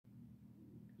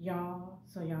Y'all,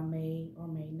 so y'all may or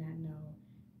may not know,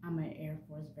 I'm an Air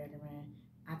Force veteran.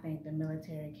 I think the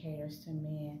military caters to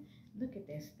men. Look at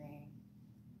this thing.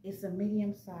 It's a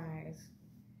medium size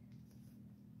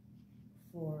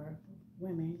for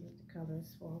women. The color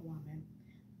is for a woman,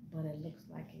 but it looks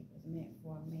like it was meant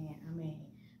for a man. I mean,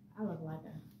 I look like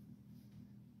a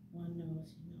one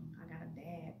knows, I got a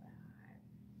dad vibe,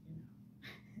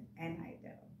 and I do.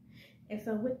 And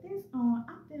so with this on,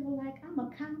 I feel like I'm a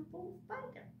kung fu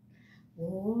fighter. Whoa,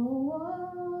 whoa,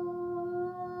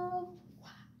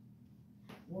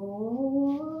 whoa,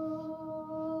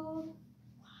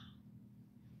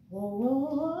 whoa,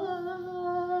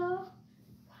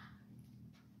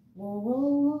 whoa,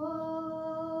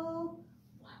 whoa.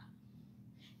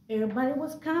 Everybody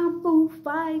was kung fu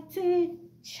fighting.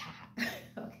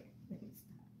 Okay, let me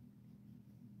stop.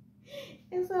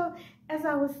 And so, as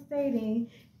I was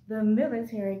stating, the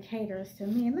military caters to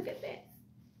me. And look at this.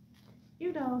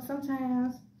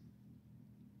 Sometimes,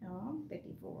 I'm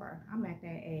 54. I'm at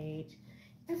that age.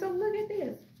 And so look at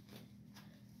this.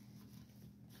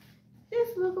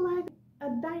 This looks like a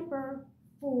diaper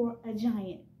for a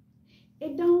giant.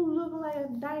 It don't look like a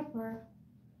diaper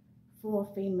for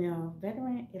a female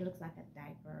veteran. It looks like a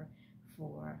diaper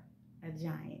for a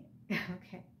giant.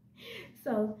 Okay.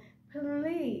 So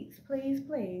please, please,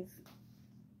 please,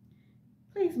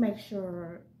 please make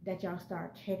sure that y'all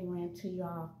start catering to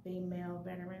y'all female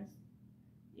veterans.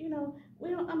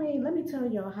 Let me tell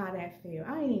y'all how that feel.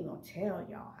 I ain't even gonna tell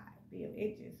y'all how it feel.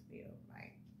 It just feels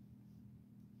like,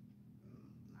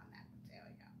 I'm not gonna tell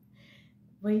y'all.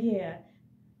 But yeah,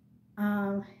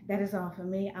 that is all for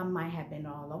me. I might have been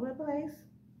all over the place,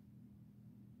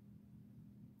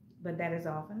 but that is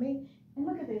all for me. And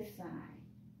look at this sign.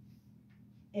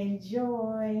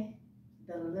 Enjoy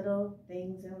the little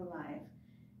things in life.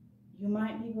 You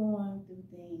might be going through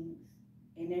things,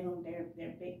 and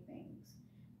they're big things,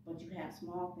 but you have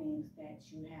small things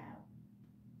that you have,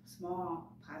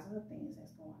 small positive things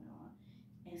that's going on.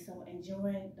 And so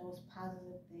enjoy those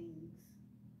positive things.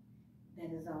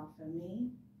 That is all for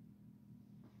me.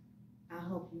 I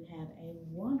hope you have a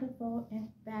wonderful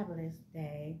and fabulous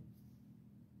day.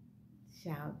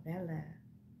 Ciao, Bella.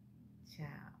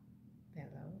 Ciao.